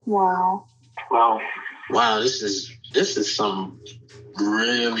Wow. Wow, this is some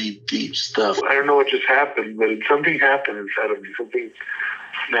really deep stuff. I don't know what just happened, but something happened inside of me. Something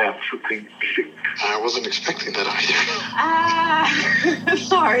snapped. Something. I wasn't expecting that either.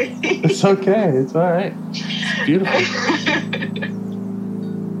 Sorry. It's okay. It's all right. It's beautiful.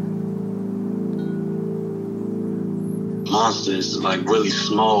 Monster is like really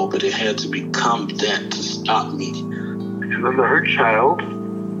small, but it had to become that to stop me. And then the hurt child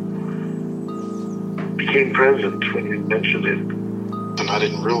became present when you mentioned it. And I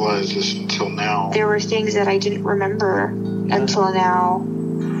didn't realize this until now. There were things that I didn't remember until now.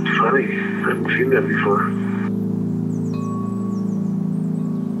 It's funny. I haven't seen that before.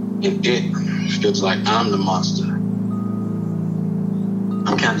 It feels like I'm the monster.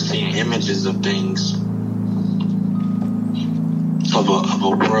 I'm kind of seeing images of things, of a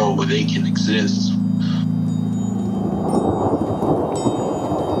world where they can exist.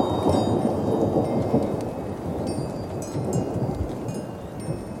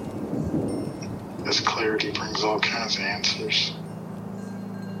 This clarity brings all kinds of answers.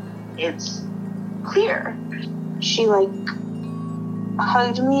 It's clear. She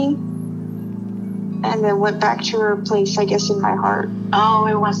hugged me and then went back to her place, I guess, in my heart. Oh,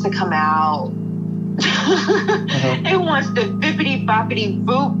 it wants to come out. It wants to bippity boppity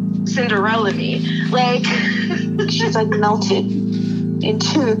boop Cinderella me. She's melted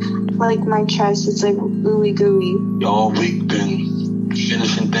into my chest. It's ooey gooey. All week been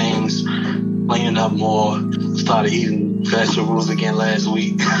finishing things, cleaning up more, started eating vegetables again last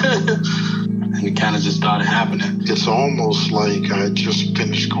week. And it kind of just started happening. It's almost like I just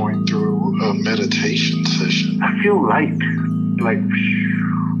finished going through a meditation session. I feel light.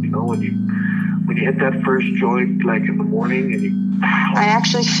 When you hit that first joint, in the morning, and I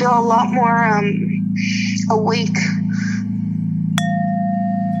actually feel a lot more awake.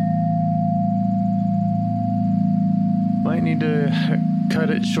 Might need to cut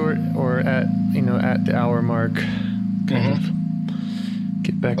it short, or at the hour mark. Kind of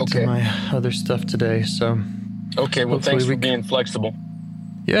get back to my other stuff today. So okay, well, thanks for being flexible.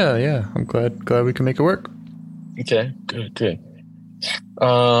 Yeah. I'm glad we can make it work. Okay, good.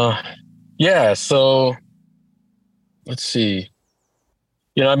 Yeah, so let's see.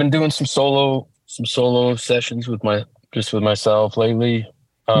 I've been doing some solo sessions with myself lately.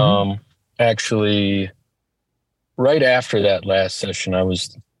 Actually, right after that last session, I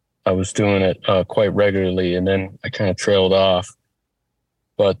was doing it quite regularly, and then I kind of trailed off.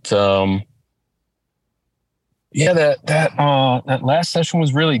 But that last session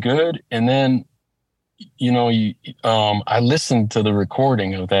was really good, and then I listened to the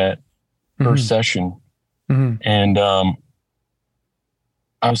recording of that first session, and I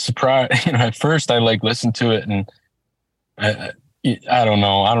was surprised. At first I listened to it, and I don't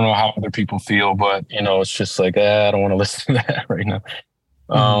know how other people feel, but it's just I don't want to listen to that right now.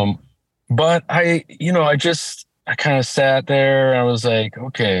 But I kind of sat there, and I was like,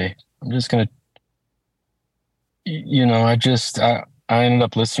 okay, I'm just gonna, I ended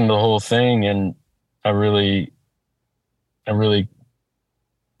up listening to the whole thing, and I really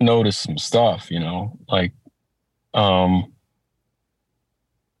noticed some stuff,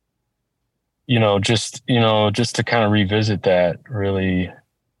 just to kind of revisit that really.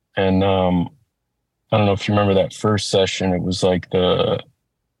 And I don't know if you remember that first session. It was it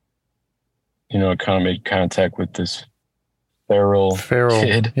kind of made contact with this feral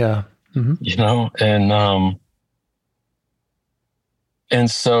kid. Yeah. And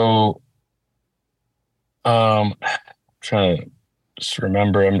so trying to just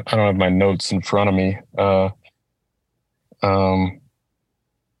remember, I don't have my notes in front of me.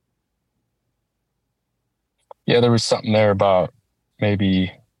 There was something there about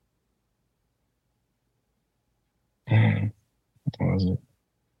maybe, what was it?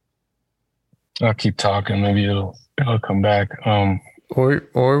 I'll keep talking. Maybe it'll come back.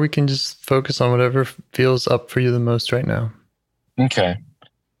 Or we can just focus on whatever feels up for you the most right now. Okay.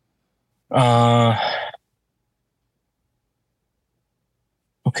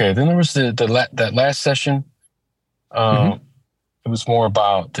 Okay. Then there was that last session. It was more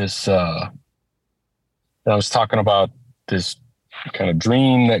about this. I was talking about this kind of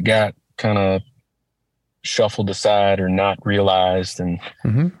dream that got kind of shuffled aside or not realized, and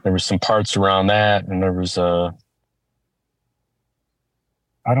there was some parts around that, and there was I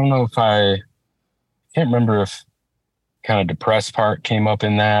don't know if I can't remember if kind of depressed part came up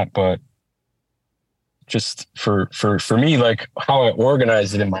in that, but just for me, how I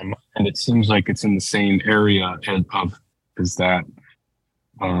organize it in my mind, it seems like it's in the same area as that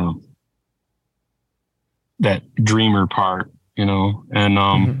that dreamer part,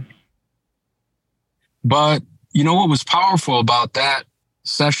 and but what was powerful about that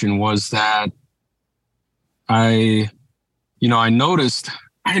session was that I noticed,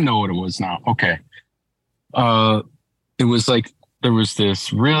 I know what it was now. Okay. It was like, there was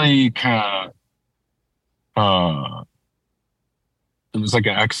this really kind of, it was like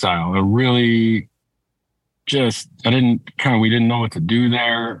an exile, a really we didn't know what to do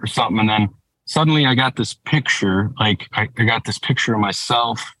there or something. And then suddenly I got this picture, like I got this picture of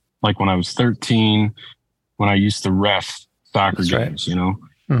myself, like when I was 13, when I used to ref soccer games,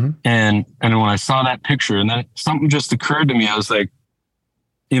 And then when I saw that picture, and then something just occurred to me, I was like,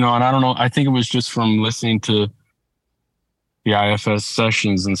 and I don't know, I think it was just from listening to the IFS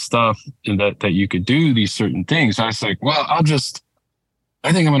sessions and stuff, and that you could do these certain things. I was like, well, I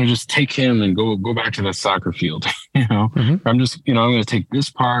think I'm going to just take him and go back to that soccer field, I'm just, I'm going to take this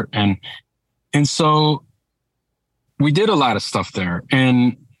part. And so we did a lot of stuff there.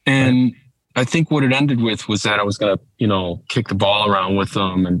 And I think what it ended with was that I was going to, kick the ball around with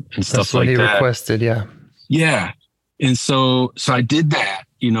them and stuff like that. That's what he requested. Yeah. Yeah. And so I did that,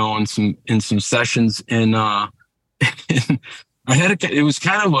 in some sessions, and and it was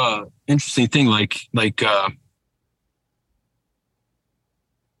kind of a interesting thing. Like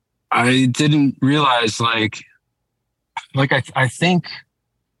I didn't realize I think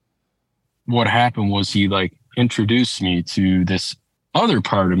what happened was he introduced me to this other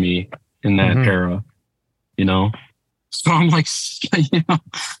part of me in that era, so I'm like,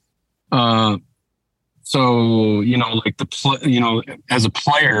 as a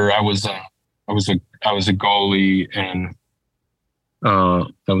player, I was a goalie, and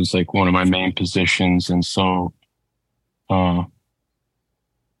that was like one of my main positions. And so I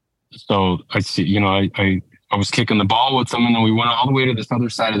see, I was kicking the ball with them, and then we went all the way to this other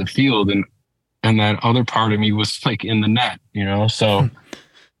side of the field, and that other part of me was in the net, so,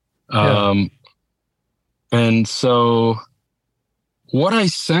 and so what I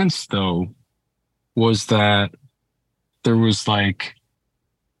sensed though was that there was a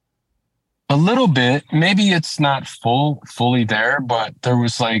little bit, maybe it's not fully there, but there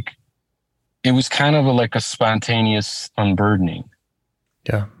was it was kind of a spontaneous unburdening.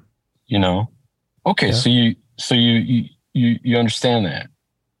 Yeah. Okay. Yeah. So you understand that?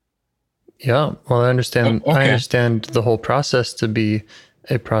 Yeah. Well, I understand. Okay. I understand the whole process to be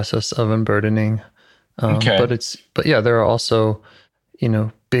a process of unburdening. Okay. But yeah, there are also,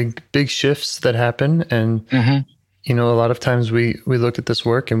 big shifts that happen. And, a lot of times we look at this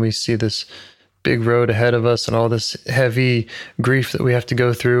work and we see this big road ahead of us and all this heavy grief that we have to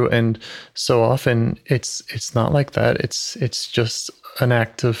go through. And so often it's not like that. It's just an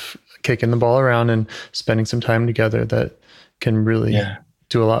act of kicking the ball around and spending some time together that can really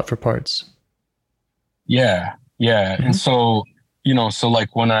do a lot for parts. Yeah. Yeah. And so, when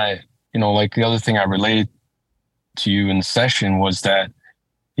I, the other thing I related to you in the session was that,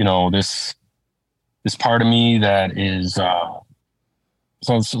 this part of me that is, so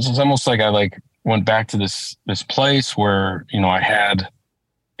it's almost like I went back to this place where, I had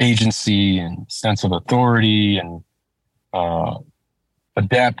agency and sense of authority and,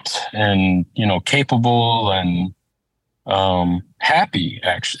 adept and, capable and, happy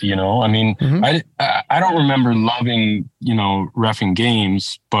actually, I mean, I don't remember loving, reffing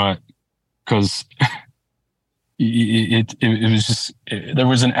games, but because it was just, there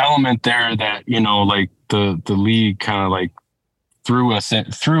was an element there that, the league kind of threw us in,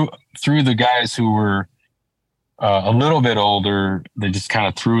 through the guys who were a little bit older. They just kind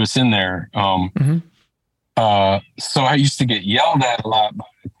of threw us in there. So I used to get yelled at a lot by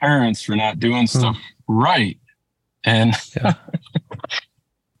my parents for not doing stuff right. And,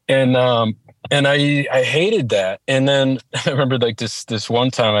 and I hated that. And then I remember this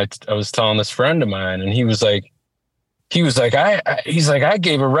one time I was telling this friend of mine, and he was like, I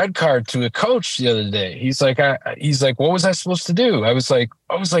gave a red card to a coach the other day. He's like, what was I supposed to do? I was like,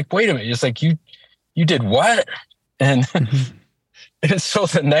 wait a minute. It's like, you did what? And, and so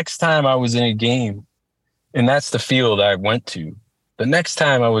the next time I was in a game, and that's the field I went to, the next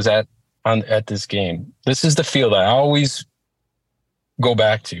time I was at this game, this is the field I always go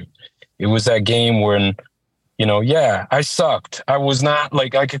back to. It was that game when, I sucked. I was not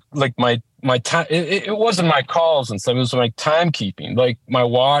I could my time. It wasn't my calls and stuff. It was my timekeeping. My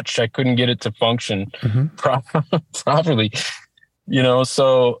watch, I couldn't get it to function properly.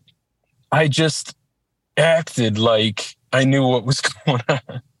 So I just acted like I knew what was going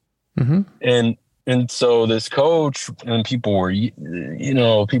on. And so this coach and people were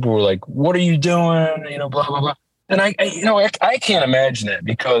like, "What are you doing?" Blah blah blah. And I can't imagine it,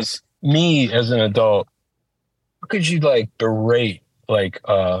 because me as an adult, could you like berate like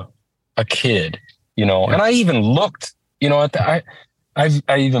a kid, you know? Yeah. And I even looked, you know, I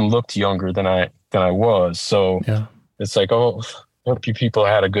even looked younger than I was. So yeah. It's like, oh, hope you people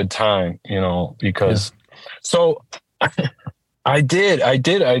had a good time, you know, because so I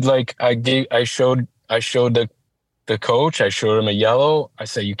showed the coach, I showed him a yellow. I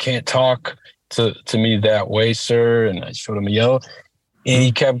said, you can't talk to me that way, sir. And I showed him a yellow, and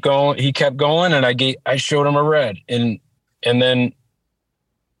he kept going, and I showed him a red. And then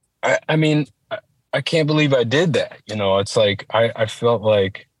I mean, I can't believe I did that. You know, it's like, I felt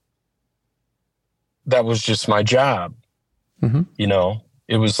like that was just my job. Mm-hmm. You know,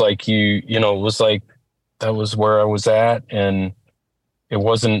 it was like, it was like, that was where I was at. And it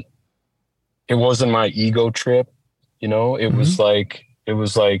wasn't my ego trip. You know, it was like,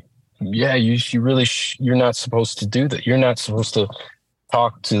 yeah, you're not supposed to do that. You're not supposed to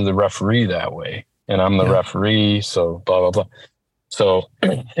talk to the referee that way. And I'm the referee. So blah, blah, blah. So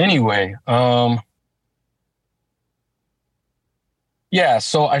anyway, so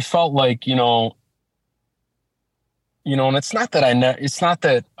I felt like, you know, and it's not that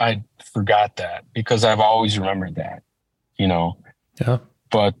I forgot that, because I've always remembered that, you know. Yeah.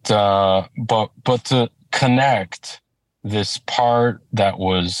 But to connect this part that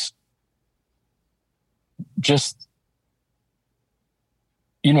was just,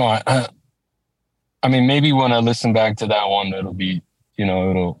 you know, I mean, maybe when I listen back to that one, it'll be, you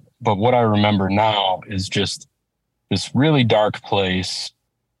know, but what I remember now is just this really dark place,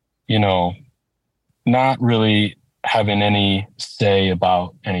 you know, not really having any say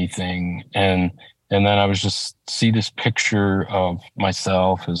about anything. And then I was just see this picture of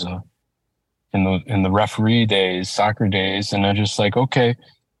myself as in the referee days, soccer days. And I just like, okay,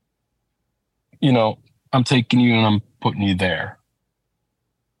 you know, I'm taking you and I'm putting you there.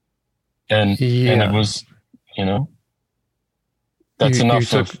 And it was, you know, that's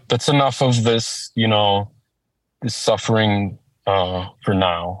enough of this, you know, this suffering for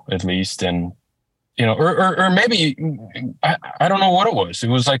now, at least. And, you know, or maybe, I don't know what it was. It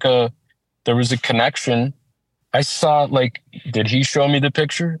was like there was a connection. I saw, like, did he show me the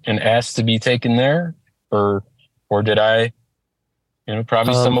picture and ask to be taken there? Or did I, you know,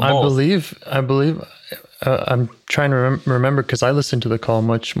 probably some of both. I believe, I'm trying to remember, because I listened to the call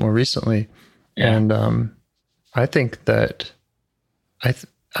much more recently. Yeah. And I think that I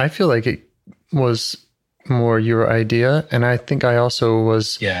feel like it was more your idea. And I think I also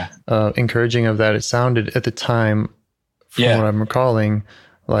was encouraging of that. It sounded at the time, from what I'm recalling,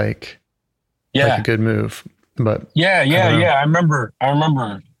 like a good move. But I remember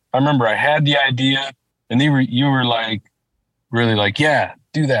I had the idea, and you were like, really like, yeah,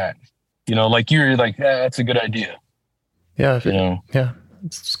 do that. You know, like you were like, yeah, that's a good idea. Yeah.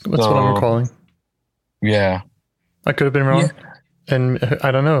 That's what I'm recalling. Yeah. I could have been wrong. Yeah. And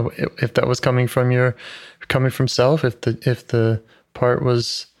I don't know if that was coming from self, if the part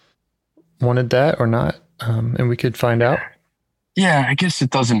wanted that or not. And we could find out. Yeah. I guess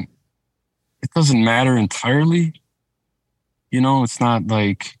it doesn't matter entirely. You know, it's not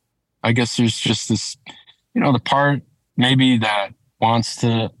like, I guess there's just this, you know, the part maybe that wants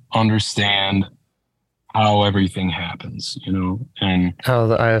to understand how everything happens, you know, and how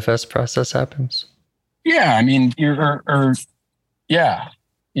the IFS process happens. Yeah. I mean, how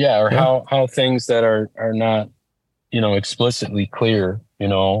things that are not, you know, explicitly clear, you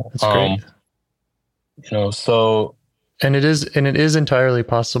know. That's great. You know, so. And it is entirely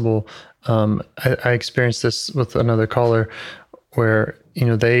possible. I experienced this with another caller where, you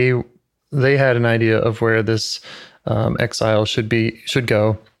know, they had an idea of where this exile should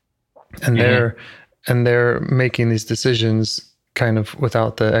go. And they're making these decisions kind of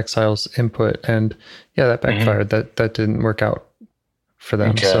without the exile's input. And that backfired. That didn't work out for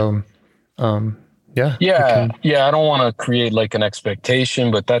them. Okay. So, I don't want to create like an expectation,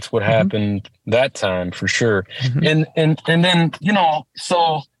 but that's what happened that time for sure. And then, you know,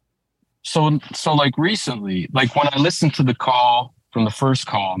 so like recently, like when I listened to the call from the first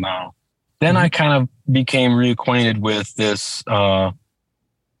call now, then I kind of became reacquainted with this,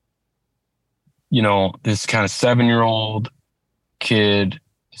 you know, this kind of 7-year-old kid,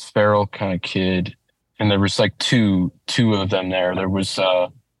 this feral kind of kid. And there was like two of them there. There was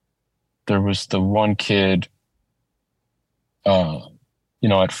the one kid, you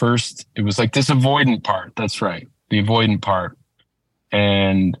know, at first it was like this avoidant part. That's right. The avoidant part.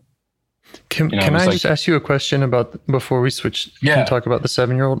 And can I just ask you a question about before we switch and talk about the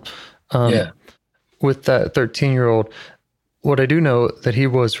 7-year-old? With that 13-year-old, what I do know that he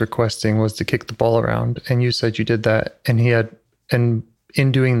was requesting was to kick the ball around, and you said you did that, and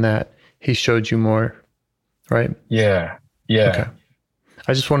in doing that, he showed you more, right? Yeah. Okay.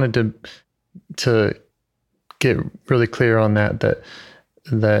 I just wanted to get really clear on that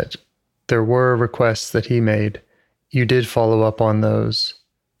there were requests that he made. You did follow up on those,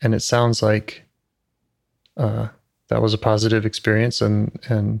 and it sounds like that was a positive experience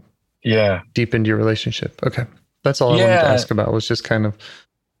and deepened your relationship. Okay. That's all I wanted to ask about, was just kind of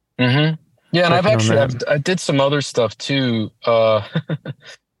yeah, and I did some other stuff too.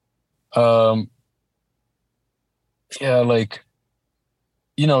 Like,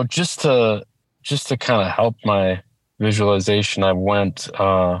 you know, just to kind of help my visualization, I went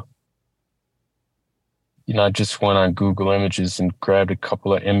you know, I just went on Google Images and grabbed a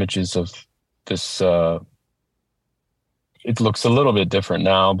couple of images of this. It looks a little bit different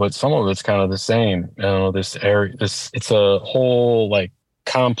now, but some of it's kind of the same. You know, this area, it's a whole like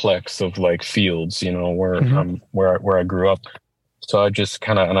complex of like fields, you know, where where I grew up. So I just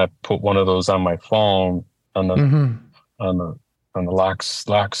kind of, and I put one of those on my phone on the on the lock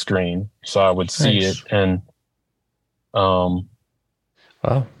screen, so I would see it. And wow,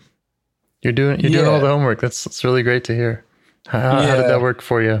 you're doing all the homework. That's really great to hear. How did that work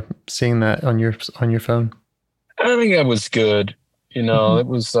for you, seeing that on your phone? I think it was good. You know, it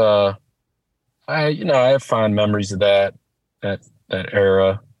was I have fond memories of that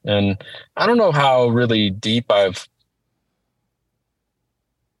era, and I don't know how really deep I've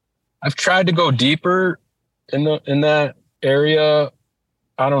tried to go deeper in that area.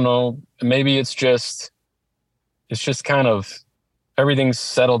 I don't know. Maybe it's just kind of everything's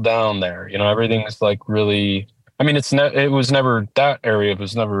settled down there. You know, everything's like really, I mean, it was never, that area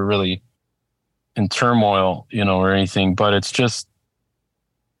was never really in turmoil, you know, or anything, but it's just,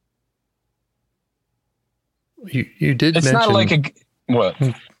 you did it's mention, not like what?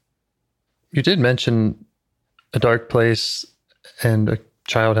 You did mention a dark place and a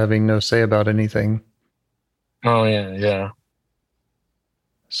child having no say about anything. Oh yeah.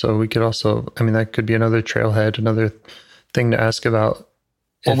 So we could also, I mean, that could be another trailhead, another thing to ask about.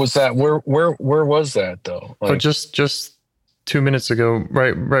 What was that? Where was that though? Like, just 2 minutes ago,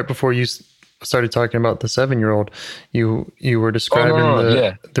 right before you started talking about the 7-year-old, you were describing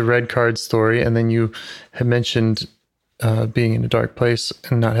the red card story, and then you had mentioned being in a dark place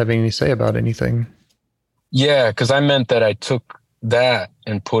and not having any say about anything. Yeah, because I meant that I took that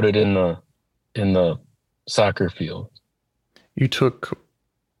and put it in the soccer field. I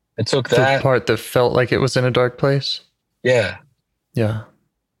took that the part that felt like it was in a dark place. Yeah.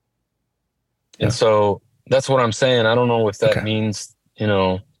 And so that's what I'm saying. I don't know if that means, you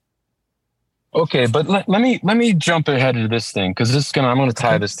know. Okay, but let me jump ahead to this thing, because I'm going to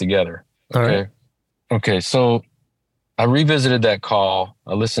tie this together. All right. Okay. So I revisited that call.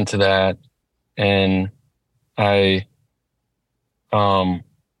 I listened to that, and I,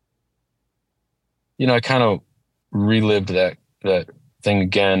 you know, I kind of relived that thing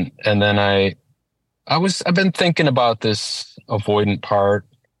again, and then I've been thinking about this avoidant part,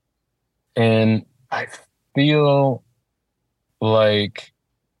 and I feel like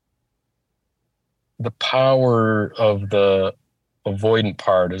the power of the avoidant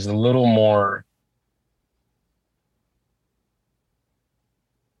part is a little more,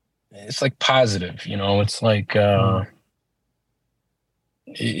 it's like positive, you know, it's like,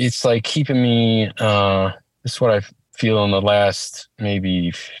 it's like keeping me, this is what I feel in the last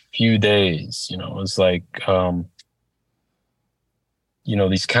maybe few days, you know, it's like, you know,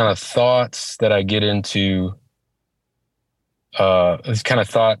 these kind of thoughts that I get into, these kind of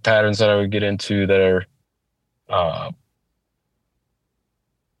thought patterns that I would get into that are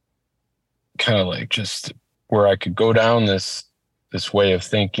kind of like just where I could go down this way of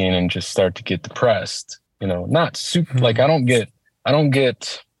thinking and just start to get depressed, you know, not super, like I don't get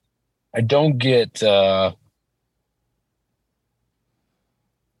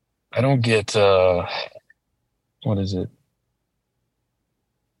what is it?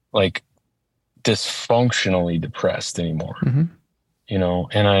 Like dysfunctionally depressed anymore, you know,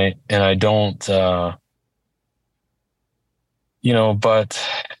 and I don't, you know, but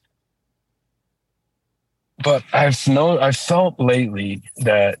I've felt lately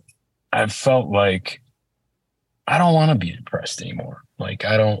that I've felt like I don't want to be depressed anymore. Like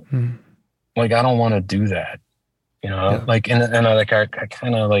I don't want to do that, you know, like, and I like, I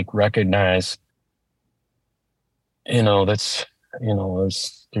kind of like recognize, you know, that's, you know,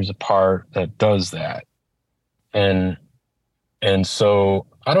 there's a part that does that. And so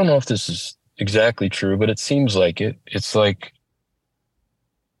I don't know if this is exactly true, but it seems like it. It's like,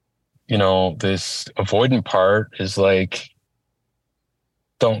 you know, this avoidant part is like,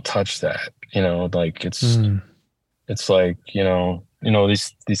 don't touch that, you know, like it's like, you know,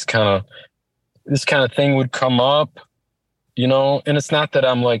 these kind of, this kind of thing would come up, you know, and it's not that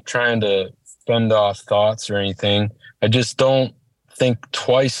I'm like trying to fend off thoughts or anything. I just don't think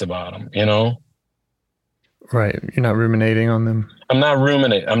twice about them, you know? Right. You're not ruminating on them. I'm not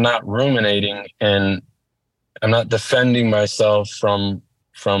ruminating, and I'm not defending myself from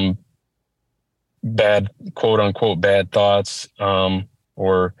bad, quote unquote, bad thoughts,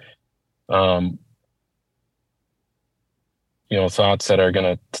 or you know, thoughts that are going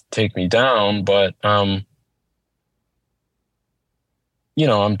to take me down. But, you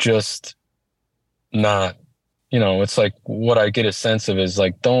know, I'm just not, you know, it's like what I get a sense of is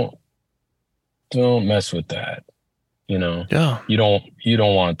like, don't mess with that. You know, yeah, you don't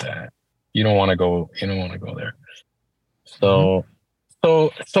want that. You don't want to go there. So,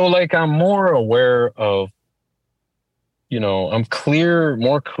 so like, I'm more aware of, you know, I'm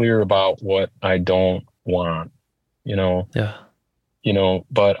more clear about what I don't want, you know? Yeah. You know,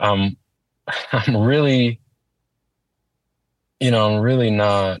 but I'm really, you know, I'm really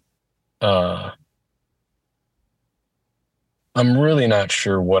not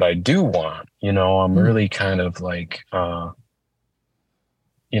sure what I do want, you know. I'm really kind of like,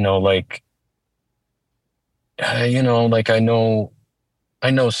 you know, like, you know, like I know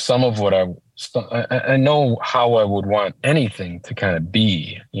some of what I know how I would want anything to kind of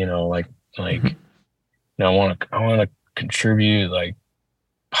be, you know, like, you know, I want to contribute like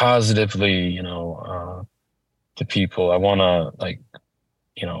positively, you know, to people. I want to, like,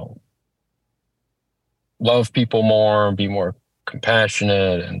 you know, love people more, be more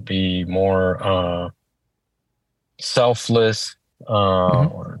compassionate, and be more selfless,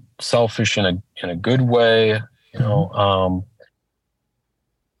 or selfish in a good way, you know.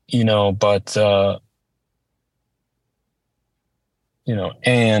 You know, but you know,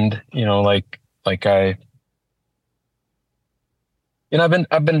 and you know, like I, you know,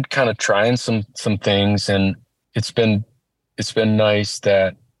 I've been kind of trying some things, and it's been nice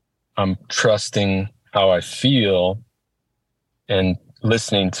that I'm trusting how I feel and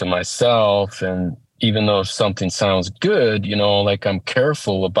listening to myself. And even though something sounds good, you know, like I'm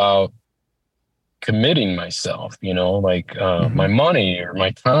careful about committing myself, you know, like my money or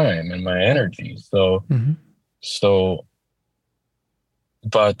my time and my energy. So,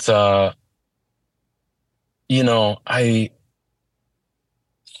 but, you know,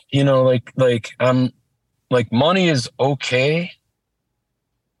 you know, like I'm like, money is okay.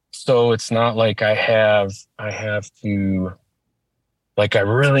 So it's not like I have to, like, I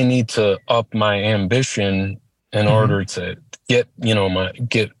really need to up my ambition in order to get, you know,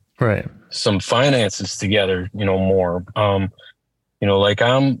 get right some finances together, you know, more, you know, like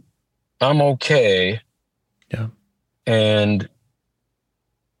I'm okay. Yeah. And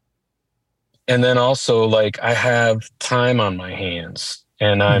then also, like, I have time on my hands,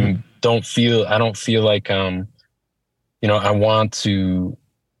 and I don't feel like, you know, I want to,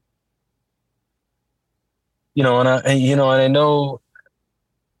 you know, and I know.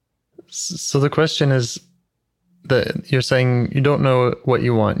 So the question is that you're saying you don't know what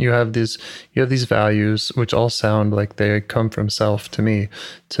you want. You have these values, which all sound like they come from self to me,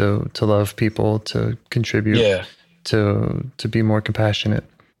 to love people, to contribute, to be more compassionate,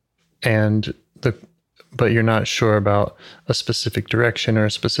 but you're not sure about a specific direction or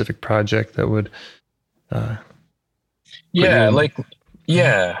a specific project that would. Like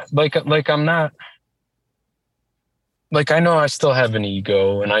I'm not. Like, I know I still have an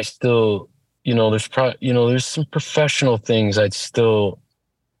ego, and I still, you know, there's some professional things I'd still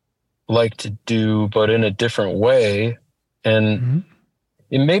like to do, but in a different way. And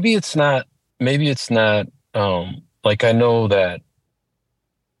maybe it's not, like, I know that,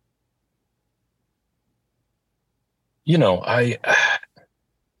 you know, I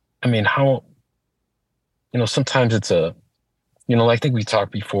mean, how, you know, sometimes it's you know, I think we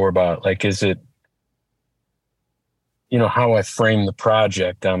talked before about, like, is it, you know, how I frame the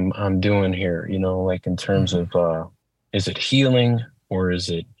project I'm doing here, you know, like, in terms of, is it healing, or is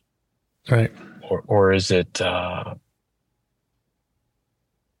it right, or is it,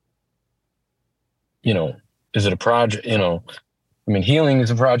 you know, is it a project? You know, I mean, healing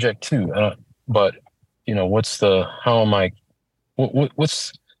is a project too, but, you know, what's, you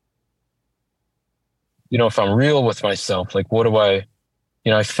know, if I'm real with myself, like, what do I,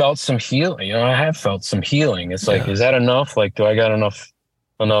 you know, I felt some healing, you know, I have felt some healing. It's like, is that enough? Like, do I got enough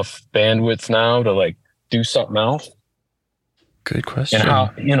bandwidth now to, like, do something else? Good question. And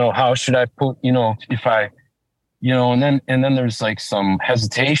how should I put, you know, if I, you know, and then there's, like, some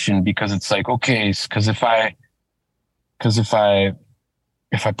hesitation, because it's like, okay, because if I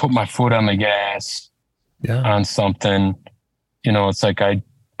put my foot on the gas on something, you know, it's like, I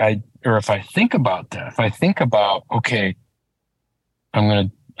or if I think about that, if I think about, okay,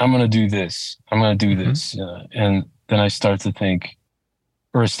 I'm gonna do this, I'm gonna do this, and then I start to think,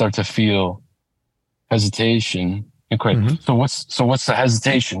 or I start to feel hesitation. Okay, so what's the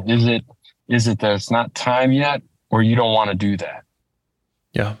hesitation? Is it that it's not time yet, or you don't want to do that?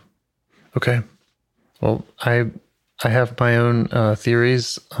 Yeah. Okay. Well, I have my own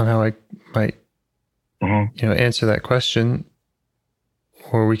theories on how I might, answer that question,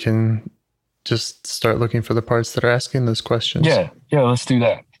 or we can just start looking for the parts that are asking those questions. Yeah, let's do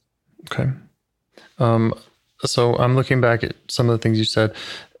that. Okay. So I'm looking back at some of the things you said,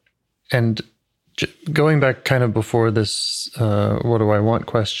 and going back kind of before this, what do I want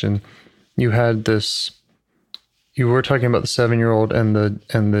question, you had this, you were talking about the 7-year-old and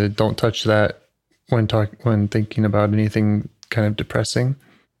the don't touch that when thinking about anything kind of depressing.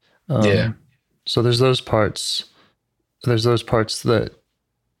 So there's those parts that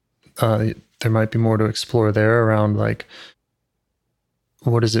there might be more to explore there around, like,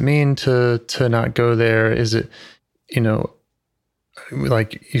 what does it mean to not go there? Is it,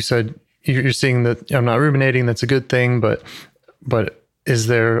 like you said, you're seeing that I'm not ruminating, that's a good thing, but is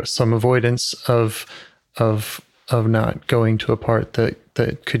there some avoidance of not going to a part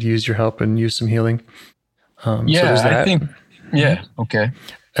that could use your help and use some healing? So there's that. I think, okay.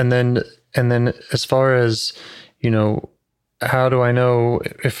 And then as far as, how do I know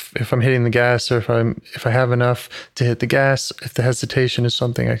if I'm hitting the gas, or if I have enough to hit the gas, if the hesitation is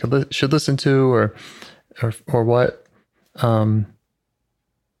something I should listen to, or what? I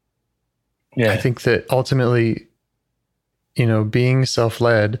think that ultimately, being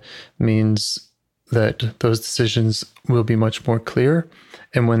self-led means that those decisions will be much more clear.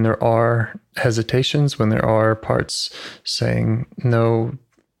 And when there are hesitations, when there are parts saying, no,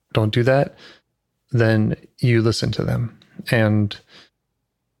 don't do that, then you listen to them. And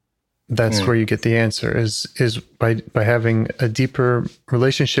that's where you get the answer is by having a deeper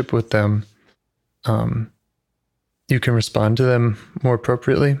relationship with them. You can respond to them more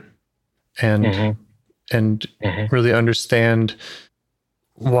appropriately and really understand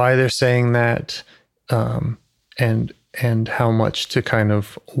why they're saying that, and how much to kind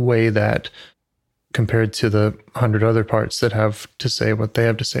of weigh that compared to the 100 other parts that have to say what they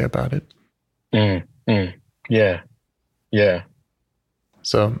have to say about it. Yeah.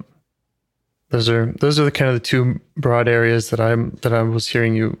 So those are the kind of the two broad areas that I was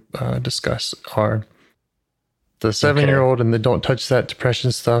hearing you discuss are the 7-year-old and the don't touch that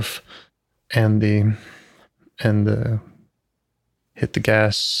depression stuff, and the hit the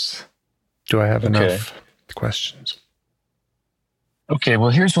gas. Do I have enough questions? Okay.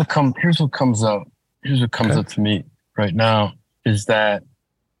 Well, here's what comes up. Here's what comes up to me right now is that,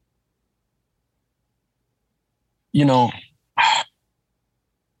 so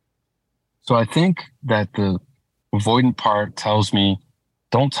I think that the avoidant part tells me,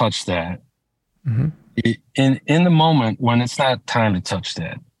 don't touch that. In the moment when it's not time to touch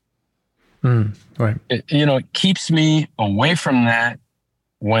that. Right. It keeps me away from that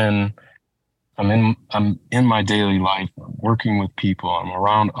when I'm in my daily life, I'm working with people, I'm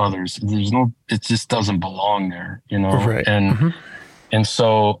around others. It just doesn't belong there, Right. And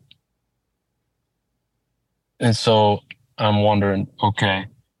so I'm wondering, okay,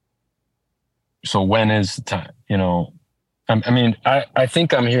 so when is the time? I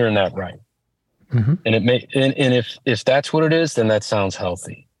think I'm hearing that right. And if that's what it is, then that sounds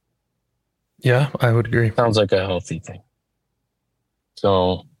healthy. Yeah, I would agree. Sounds like a healthy thing.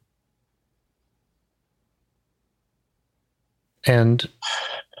 So, and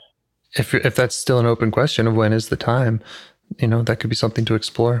if that's still an open question of when is the time, that could be something to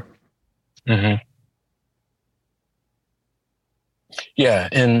explore. Yeah,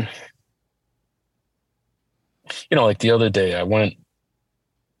 and like the other day, I went.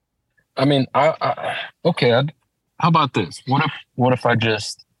 How about this? What if I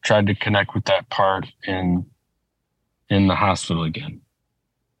just tried to connect with that part in the hospital again?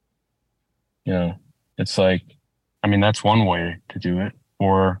 It's like, that's one way to do it.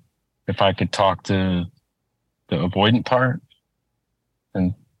 Or if I could talk to the avoidant part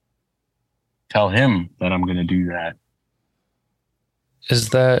and tell him that I'm going to do that. Is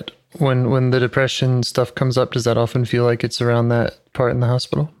that when the depression stuff comes up, does that often feel like it's around that part in the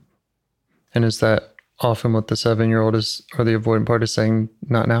hospital? And is that often what the 7-year-old is, or the avoidant part is saying,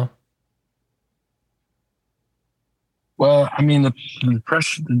 not now? Well, the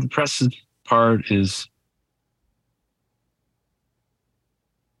depressive part is,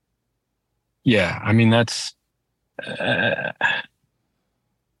 that's,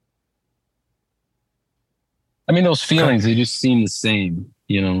 those feelings, they just seem the same,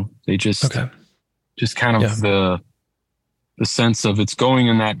 They just kind of the sense of it's going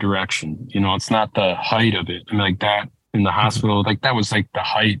in that direction. It's not the height of it. I mean, like that in the hospital, like that was like the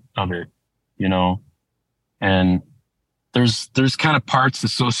height of it, and there's kind of parts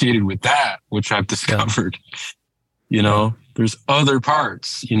associated with that, which I've discovered, there's other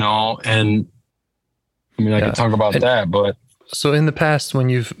parts, and I mean, I could talk about that, but. So in the past, when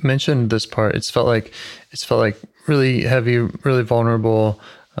you've mentioned this part, it's felt like really heavy, really vulnerable,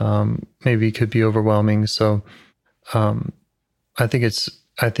 maybe could be overwhelming. So, I think it's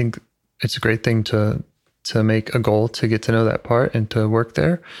a great thing to make a goal to get to know that part and to work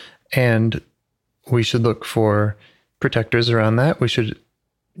there. And we should look for protectors around that. We should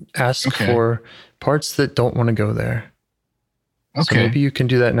ask for parts that don't want to go there. Okay. So maybe you can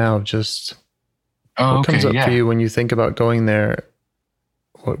do that now. Just what comes up for you when you think about going there?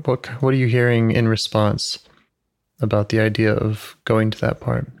 What are you hearing in response about the idea of going to that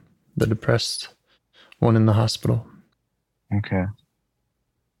part, the depressed one in the hospital? Okay.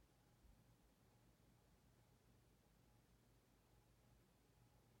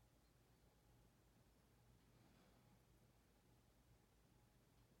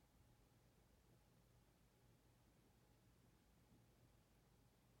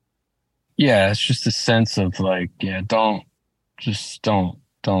 Yeah, it's just a sense of like, don't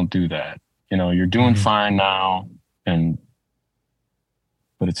do that. You're doing fine now,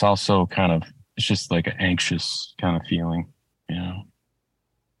 but it's also it's just like an anxious kind of feeling, Yeah.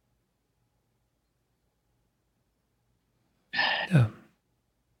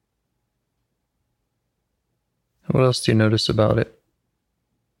 What else do you notice about it?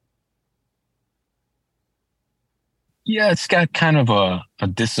 Yeah, it's got kind of a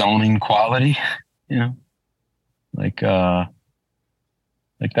disowning quality, like that's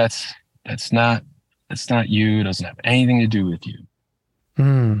not you. It doesn't have anything to do with you.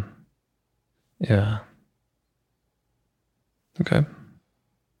 Yeah. Okay.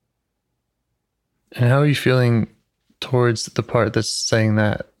 And how are you feeling towards the part that's saying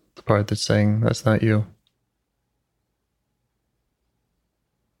that, the part that's saying that's not you?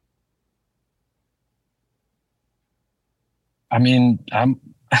 I mean, I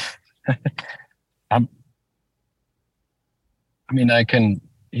can,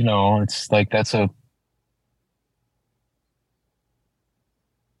 it's like that's in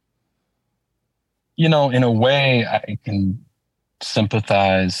a way I can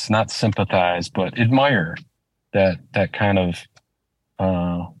not sympathize, but admire that kind of,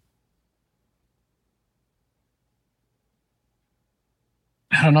 I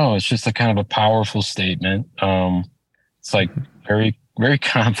don't know. It's just a kind of a powerful statement. It's like very, very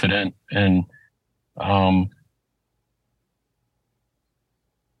confident and, a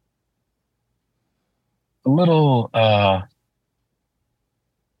little, I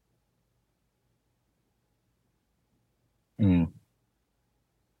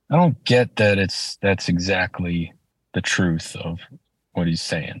don't get that that's exactly the truth of what he's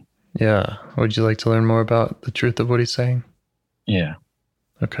saying. Yeah. Would you like to learn more about the truth of what he's saying? Yeah.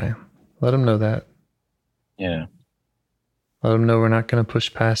 Okay. Let him know that. Yeah. Let him know we're not going to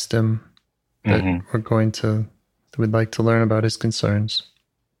push past him, that we'd like to learn about his concerns.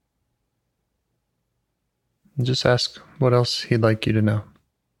 And just ask what else he'd like you to know.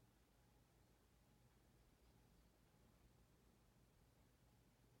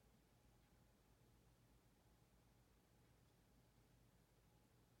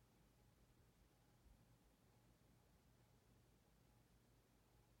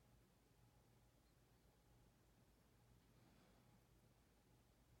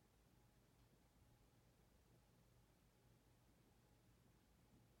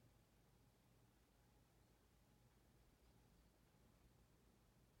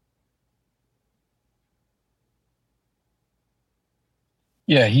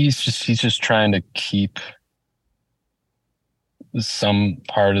 Yeah, he's just trying to keep some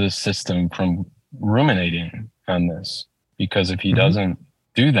part of the system from ruminating on this, because if he doesn't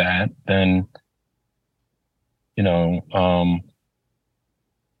do that, then the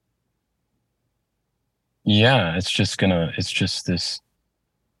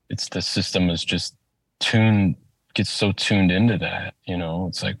system is just gets so tuned into that,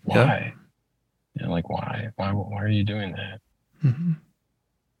 it's like, why? Like, why are you doing that?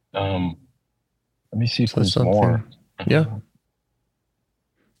 Let me see if there's more. Yeah.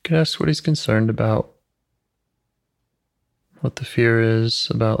 Can I ask what he's concerned about? What the fear is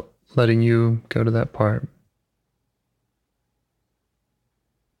about letting you go to that part?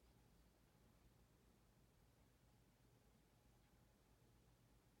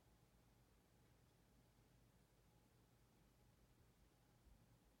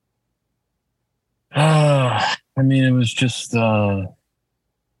 I mean, it was just,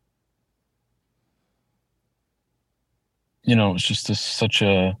 it's just such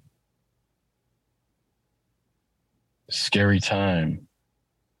a scary time.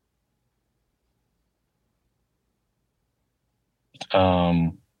 I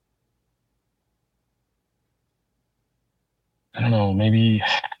don't know, maybe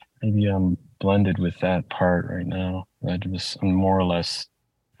I'm blended with that part right now. I'm more or less,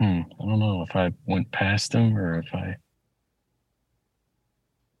 I don't know if I went past him or if I.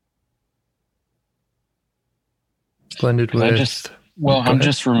 Blended with. I'm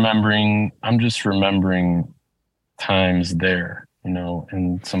just remembering times there,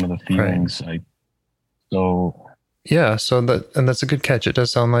 and some of the feelings Yeah, that's a good catch. It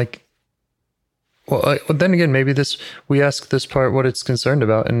does sound like. Well, then again, maybe we ask this part what it's concerned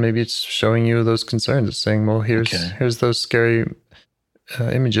about, and maybe it's showing you those concerns. It's saying, well, here's those scary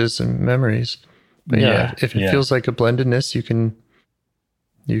images and memories. But if it feels like a blendedness, you can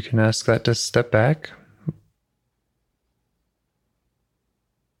ask that to step back.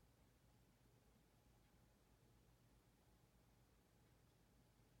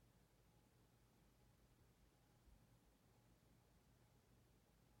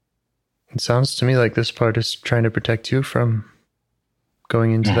 It sounds to me like this part is trying to protect you from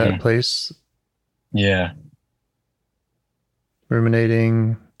going into that place. Yeah.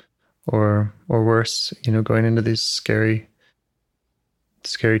 Ruminating or worse, going into these scary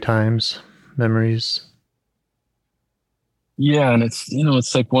times, memories. Yeah, and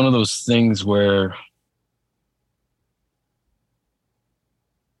it's like one of those things where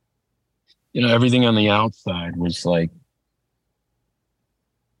everything on the outside was like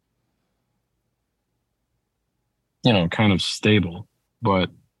kind of stable, but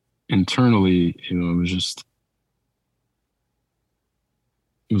internally, it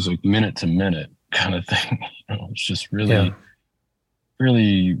was like minute to minute kind of thing. It's just really,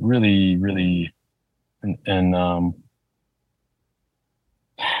 really, really, really, and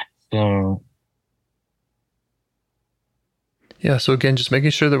so. Yeah. So again, just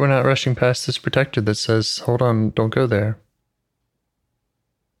making sure that we're not rushing past this protector that says, "Hold on, don't go there."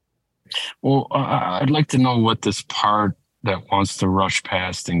 Well, I'd like to know what this part that wants to rush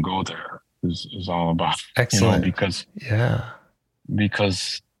past and go there is all about. Excellent. Because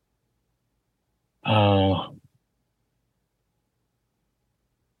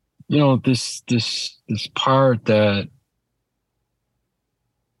this part that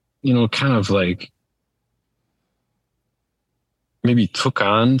kind of like maybe took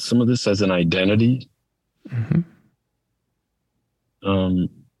on some of this as an identity. Mm-hmm.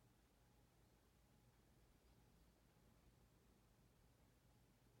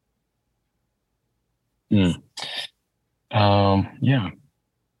 Yeah.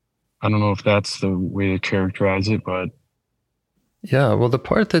 I don't know if that's the way to characterize it, but yeah, well, the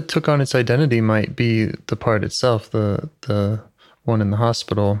part that took on its identity might be the part itself, the one in the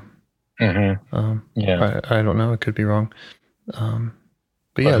hospital. Yeah, I don't know. It could be wrong. But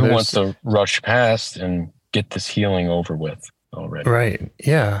yeah, who wants to rush past and get this healing over with already? Right.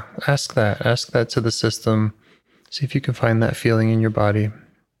 Yeah. Ask that to the system. See if you can find that feeling in your body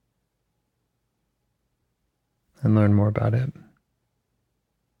and learn more about it.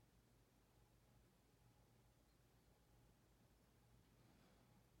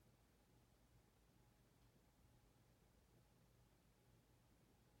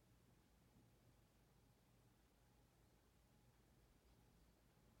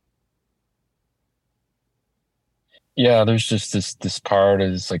 Yeah, there's just this part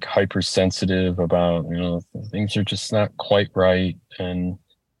is like hypersensitive about things are just not quite right, and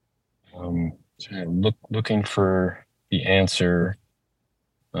looking for the answer.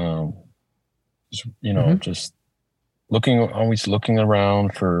 Just always looking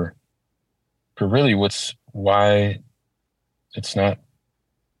around for really why it's not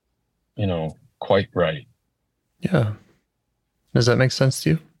quite right. Yeah. Does that make sense to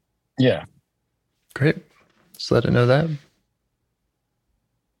you? Yeah. Great. Just let it know that.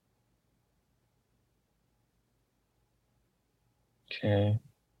 Okay.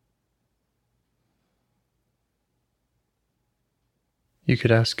 You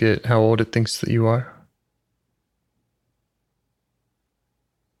could ask it how old it thinks that you are.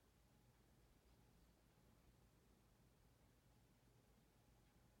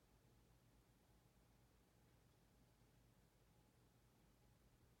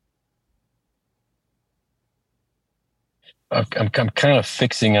 I'm kind of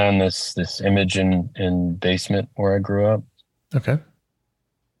fixing on this image in basement where I grew up. Okay.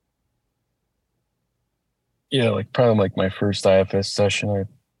 Yeah, like probably like my first IFS session.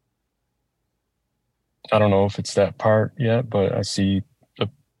 I don't know if it's that part yet, but I see the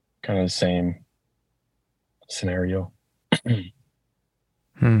kind of the same scenario.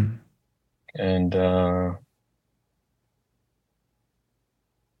 And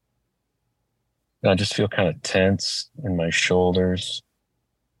I just feel kind of tense in my shoulders.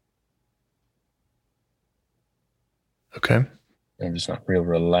 Okay. I'm just not real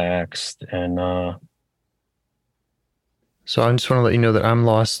relaxed. And so I just want to let you know that I'm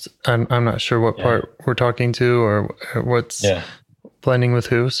lost. I'm not sure what part we're talking to or what's blending with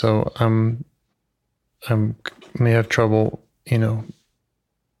who. So I'm may have trouble,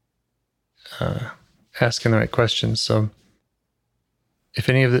 asking the right questions. So if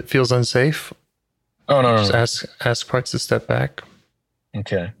any of it feels unsafe, ask parts to step back.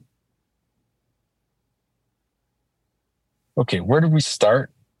 Okay. Where did we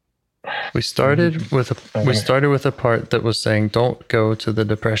start? We started with a part that was saying don't go to the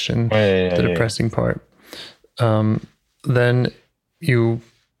depression, depressing part. Then you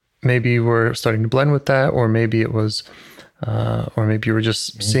maybe were starting to blend with that, or maybe it was, or maybe you were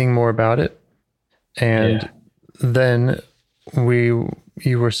just seeing more about it. And then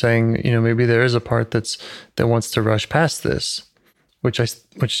you were saying, maybe there is a part that wants to rush past this,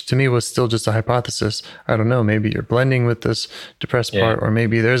 which to me was still just a hypothesis. I don't know. Maybe you're blending with this depressed part, or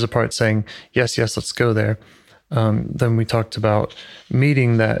maybe there's a part saying, yes, let's go there. Then we talked about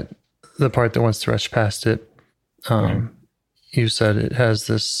meeting the part that wants to rush past it. You said it has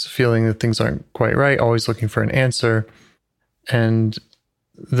this feeling that things aren't quite right, always looking for an answer, and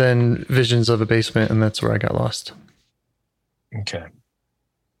then visions of a basement, and that's where I got lost. Okay.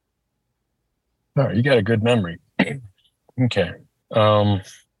 All right, you got a good memory. Okay.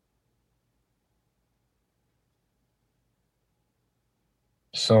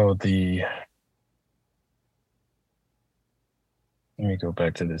 So let me go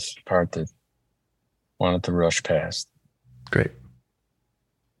back to this part that wanted to rush past. Great.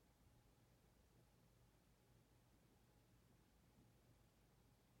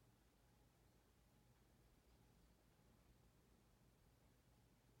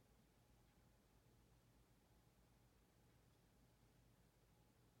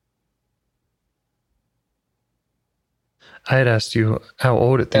 I had asked you how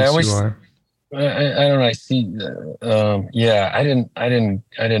old it thinks you are. I don't know. I see. I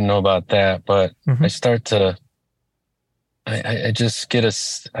didn't know about that, but I start to. I just get a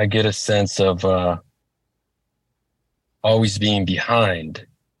sense of always being behind.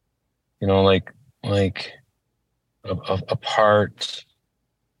 Like a part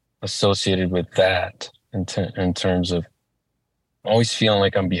associated with that in terms of always feeling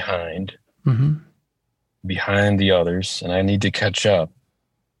like I'm behind. Behind the others, and I need to catch up.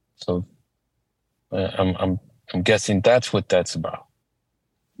 So I'm guessing that's what that's about.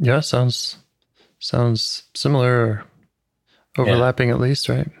 Yeah, sounds similar or overlapping at least,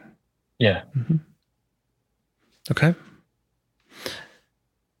 right? Yeah. Okay.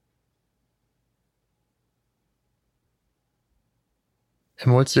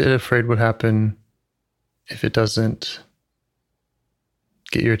 And what's it afraid would happen if it doesn't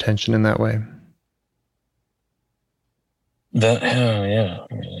get your attention in that way?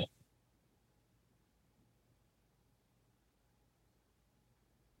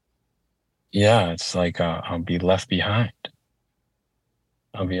 It's like I'll be left behind.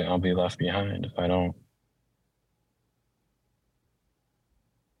 I'll be left behind if I don't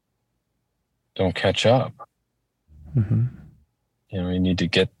catch up. You need to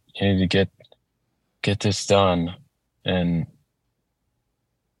get this done and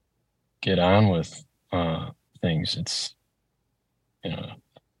get on with things. It's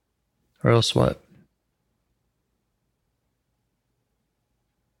or else what?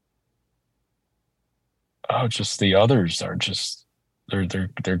 Oh, just the others are just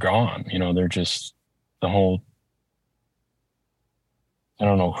they're gone. They're just the whole. I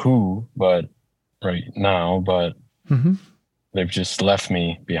don't know who, but right now, but they've just left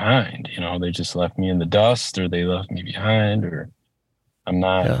me behind. They just left me in the dust, or they left me behind, or I'm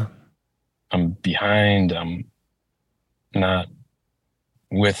not. Yeah. I'm behind. I'm not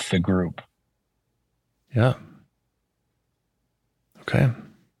with the group. Yeah. Okay.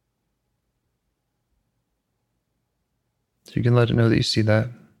 So you can let it know that you see that.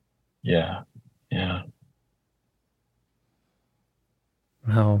 Yeah.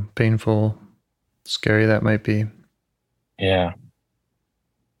 How painful, scary that might be. Yeah.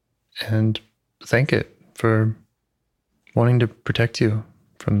 And thank it for wanting to protect you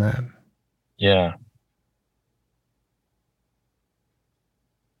from that. Yeah.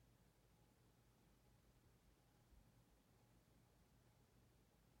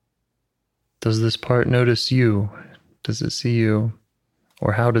 Does this part notice you? Does it see you?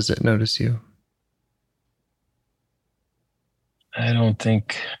 Or how does it notice you? I don't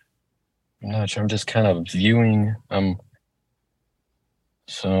think, I'm not sure. I'm just kind of viewing.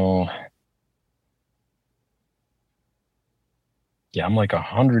 So yeah, I'm like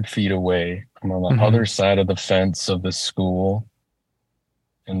 100 feet away. I'm on the other side of the fence of the school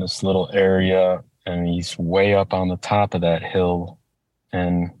in this little area, and he's way up on the top of that hill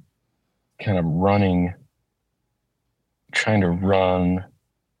and kind of trying to run.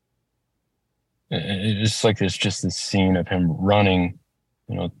 It's like there's just this scene of him running,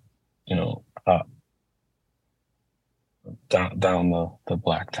 down the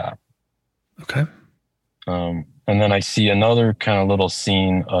blacktop. Okay. And then I see another kind of little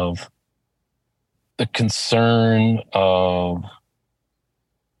scene of the concern of,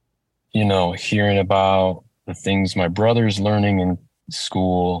 hearing about the things my brother's learning in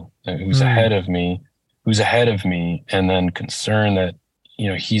school, who's ahead of me, and then concern that,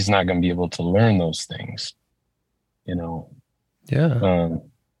 he's not going to be able to learn those things, Yeah.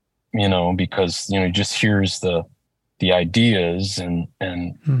 Because, he just hears the ideas and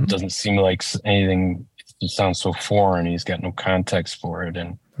doesn't seem like anything. It sounds so foreign. He's got no context for it,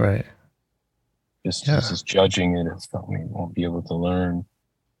 and right, just is judging it as something he won't be able to learn.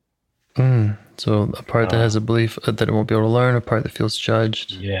 So a part that has a belief that it won't be able to learn, a part that feels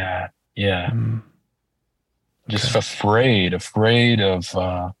judged. Yeah. Just afraid of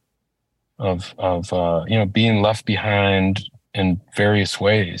being left behind in various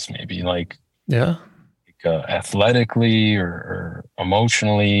ways, maybe like athletically or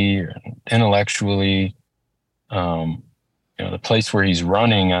emotionally or intellectually. The place where he's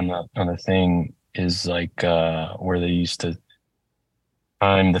running on the thing is like where they used to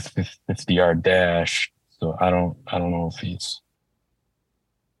time the 50-yard dash. So I don't know if he's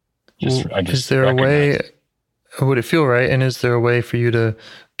is there a way? Would it feel right? And is there a way for you to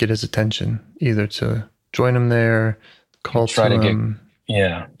get his attention, either to join him there, call to him?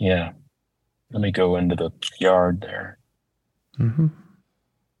 Yeah. Let me go into the yard there.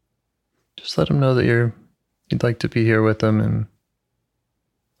 Just let him know that you'd like to be here with him and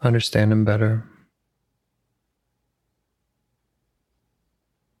understand him better.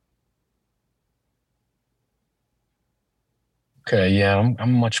 Okay, yeah,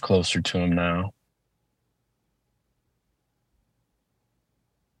 I'm much closer to him now.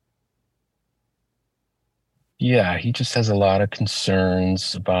 Yeah, he just has a lot of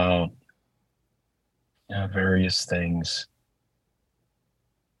concerns about various things.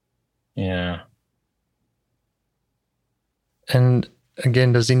 Yeah. And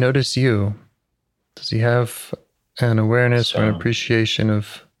again, does he notice you? Does he have an awareness or an appreciation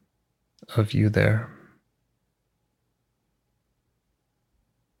of you there?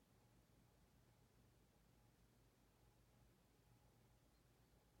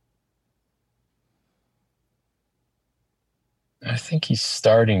 I think he's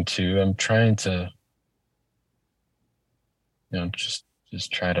starting to. I'm trying to, just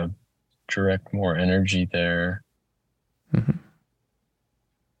try to direct more energy there.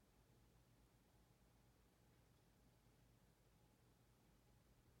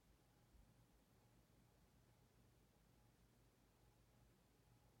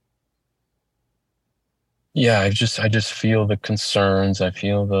 Yeah, I just feel the concerns. I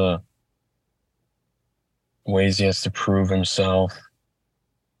feel the ways he has to prove himself.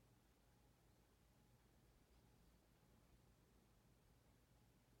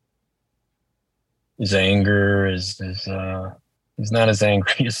 His anger is he's not as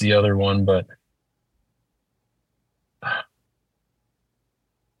angry as the other one, but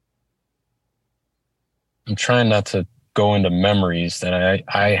I'm trying not to go into memories that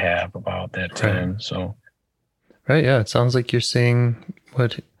I have about that time. Right. So right, yeah, it sounds like you're seeing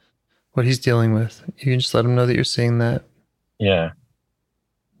what he's dealing with. You can just let him know that you're seeing that. Yeah.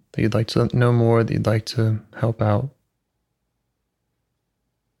 That you'd like to know more, that you'd like to help out.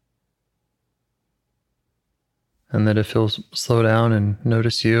 And that if he'll slow down and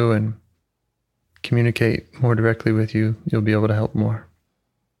notice you and communicate more directly with you, you'll be able to help more.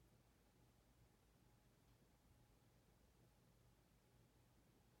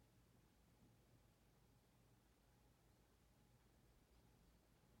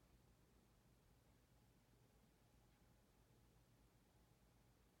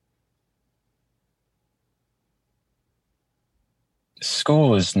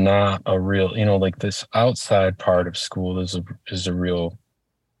 School is not a real, like this outside part of school is a real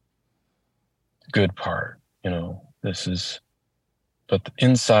good part, but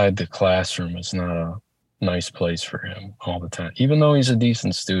inside the classroom is not a nice place for him all the time, even though he's a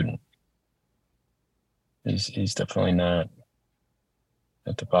decent student. He's definitely not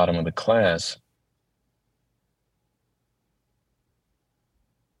at the bottom of the class.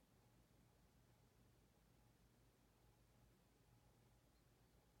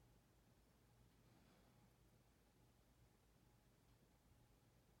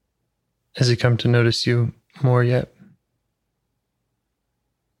 Has he come to notice you more yet?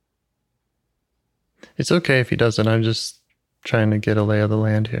 It's okay if he doesn't. I'm just trying to get a lay of the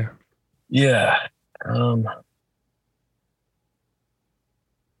land here. Yeah.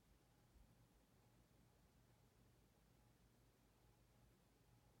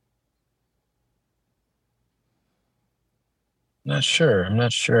 Not sure. I'm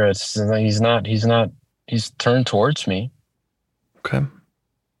not sure. It's like he's turned towards me. Okay.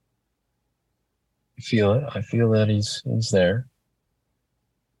 I feel it. I feel that he's there.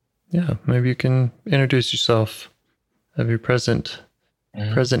 Yeah, maybe you can introduce yourself of your present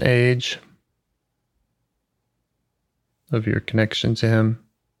age, of your connection to him.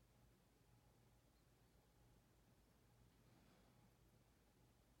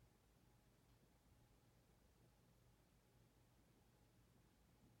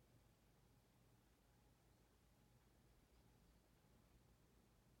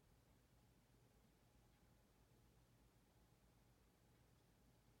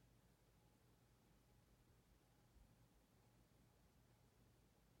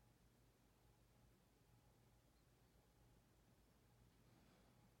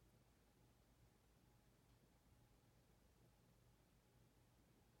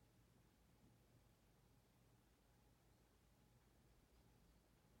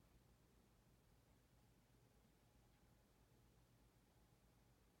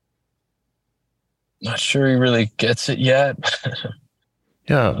 Not sure he really gets it yet.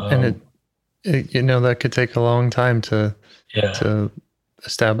 Yeah, and it that could take a long time to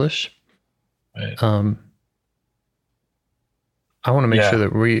establish. Right. I want to make sure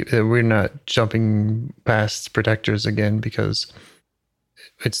that we're not jumping past protectors again, because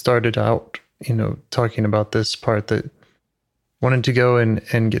it started out, talking about this part that wanted to go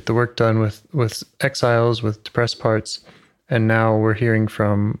and get the work done with exiles, with depressed parts. And now we're hearing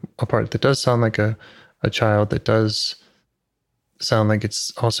from a part that does sound like a child, that does sound like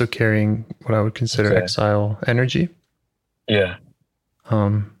it's also carrying what I would consider exile energy. Yeah.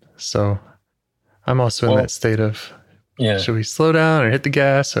 So I'm also in that state of, should we slow down or hit the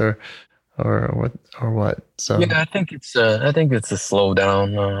gas or what? So yeah, I think it's a slow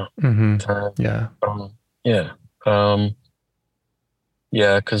down time. Yeah.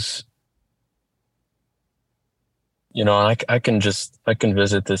 Because I can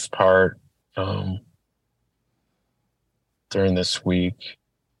visit this part during this week.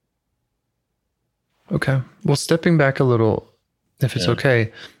 Okay. Well, stepping back a little, if it's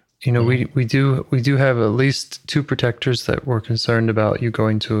okay, we do have at least two protectors that we're concerned about you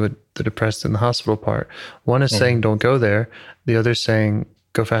going to the depressed in the hospital part. One is saying don't go there. The other is saying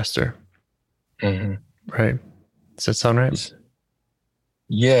go faster. Mm-hmm. Right. Does that sound right?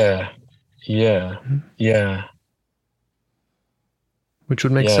 Yeah. Which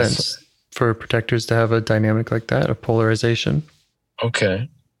would make sense for protectors to have a dynamic like that, a polarization. Okay.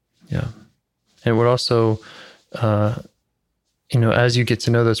 Yeah. And it would also, as you get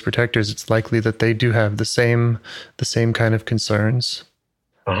to know those protectors, it's likely that they do have the same kind of concerns.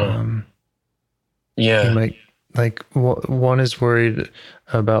 You might, one is worried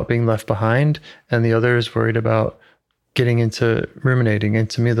about being left behind, and the other is worried about getting into ruminating. And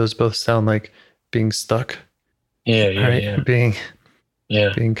to me, those both sound like being stuck. Yeah.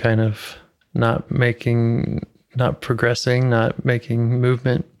 Being kind of not progressing, not making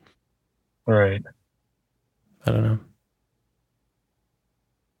movement. Right. I don't know.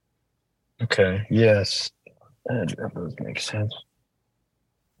 Okay. Yes. That does make sense.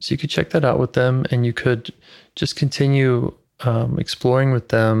 So you could check that out with them, and you could just continue exploring with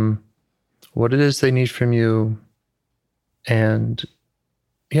them what it is they need from you, and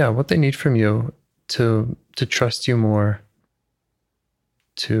what they need from you to trust you more,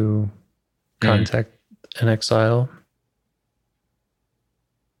 to contact an exile.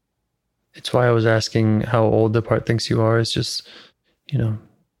 It's why I was asking how old the part thinks you are. Is just,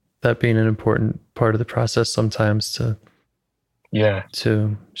 that being an important part of the process sometimes to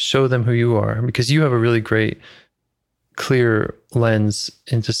show them who you are, because you have a really great, clear lens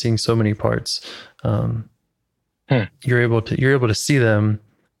into seeing so many parts. You're able to see them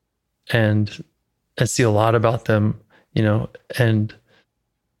and see a lot about them, and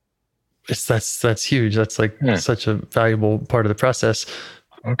that's huge. That's like such a valuable part of the process.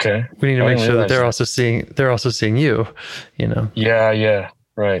 Okay. We need to make sure that they're also seeing you, Yeah.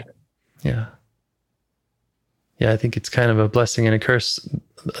 Right. Yeah. I think it's kind of a blessing and a curse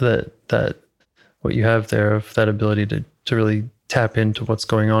that what you have there of that ability to really tap into what's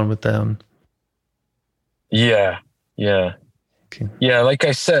going on with them. Yeah. Okay. Yeah, like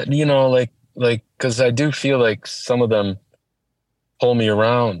I said, you know, like because I do feel like some of them pull me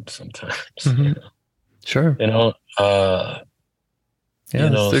around sometimes. Mm-hmm. You know? Sure. You know, you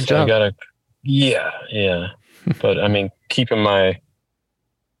know, their job. I gotta, yeah. But I mean, keeping a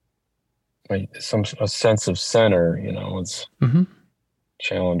sense of center, you know, it's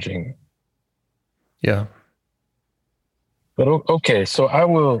challenging. Yeah. But okay, so I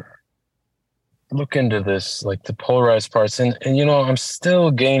will look into this, like the polarized parts, and you know, I'm still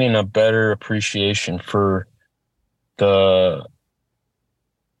gaining a better appreciation for the,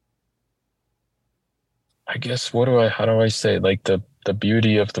 I guess, how do I say, like the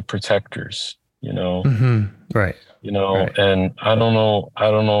beauty of the protectors, you know? Right. You know, right. And I don't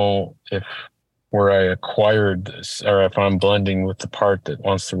know if where I acquired this or if I'm blending with the part that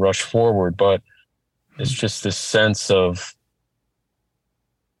wants to rush forward, but it's just this sense of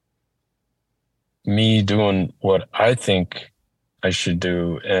me doing what I think I should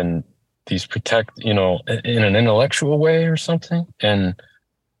do, and these in an intellectual way or something, and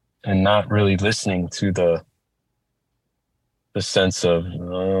not really listening to the sense of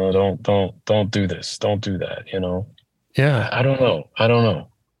don't do this, don't do that, you know. Yeah. I don't know.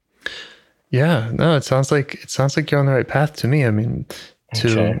 Yeah, no, it sounds like you're on the right path to me. I mean,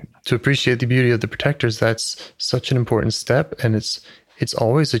 to appreciate the beauty of the protectors, that's such an important step, and it's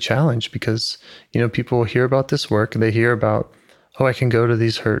always a challenge because, you know, people hear about this work and they hear about, oh, I can go to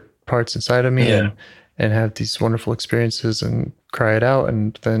these hurt parts inside of me and have these wonderful experiences and cry it out,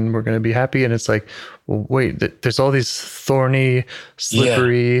 and then we're going to be happy. And it's like, well, wait, there's all these thorny,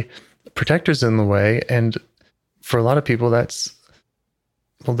 slippery protectors in the way. And for a lot of people, that's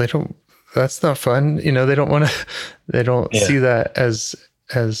not fun. You know, they don't see that as,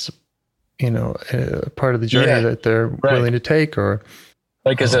 you know, a part of the journey that they're willing to take, or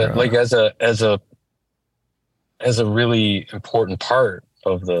as a really important part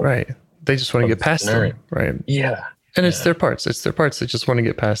of the, right. They just want to get past them. Right. Yeah. And it's their parts. It's their parts that just want to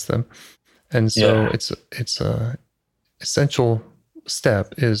get past them. And so it's a essential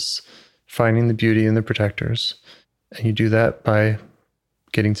step is finding the beauty in the protectors. And you do that by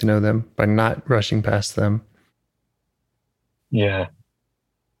getting to know them, by not rushing past them. Yeah.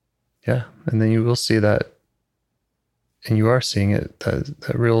 Yeah. And then you will see that, and you are seeing it,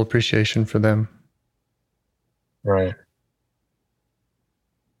 that real appreciation for them. Right.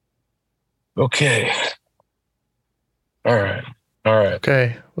 Okay. All right.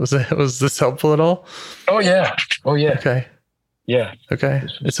 Okay. Was this helpful at all? Oh yeah. Okay. Yeah. Okay.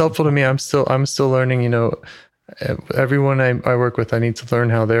 It's helpful to me. I'm still learning, you know, everyone I work with, I need to learn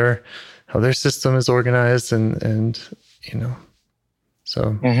how their system is organized and you know,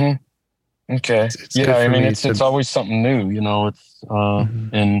 so. Okay. It's always something new, you know, it's,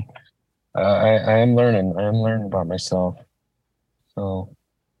 and I am learning about myself. So.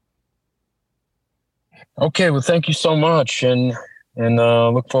 Okay. Well, thank you so much. And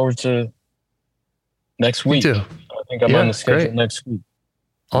look forward to next week. Me too. I think I'm on the schedule next week.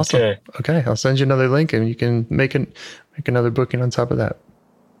 Awesome. Okay. I'll send you another link and you can make another booking on top of that.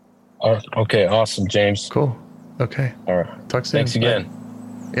 Okay. Awesome, James. Cool. Okay. All right. Talk soon. Thanks again.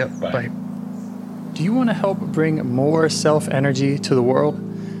 Bye. Yep. Bye. Do you want to help bring more self-energy to the world?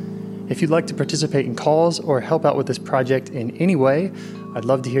 If you'd like to participate in calls or help out with this project in any way, I'd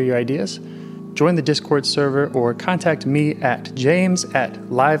love to hear your ideas. Join the Discord server or contact me at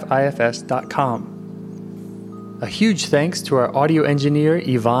james@liveifs.com. A huge thanks to our audio engineer,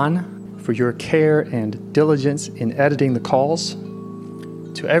 Yvonne, for your care and diligence in editing the calls.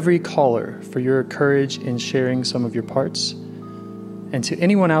 To every caller for your courage in sharing some of your parts. And to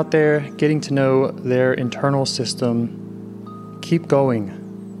anyone out there getting to know their internal system, keep going.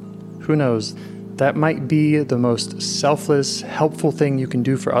 Who knows, that might be the most selfless, helpful thing you can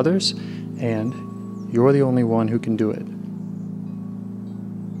do for others, and you're the only one who can do it.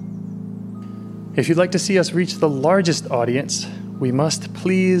 If you'd like to see us reach the largest audience, we must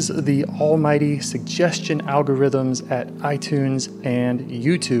please the almighty suggestion algorithms at iTunes and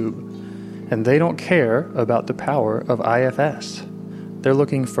YouTube. And they don't care about the power of IFS. They're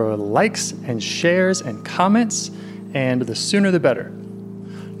looking for likes and shares and comments, and the sooner the better.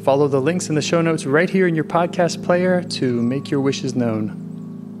 Follow the links in the show notes right here in your podcast player to make your wishes known.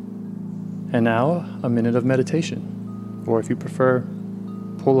 And now, a minute of meditation. Or if you prefer,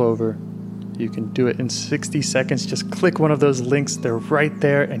 pull over. You can do it in 60 seconds. Just click one of those links. They're right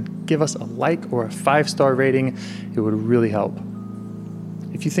there, and give us a like or a 5-star rating. It would really help.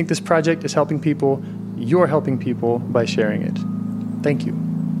 If you think this project is helping people, you're helping people by sharing it. Thank you.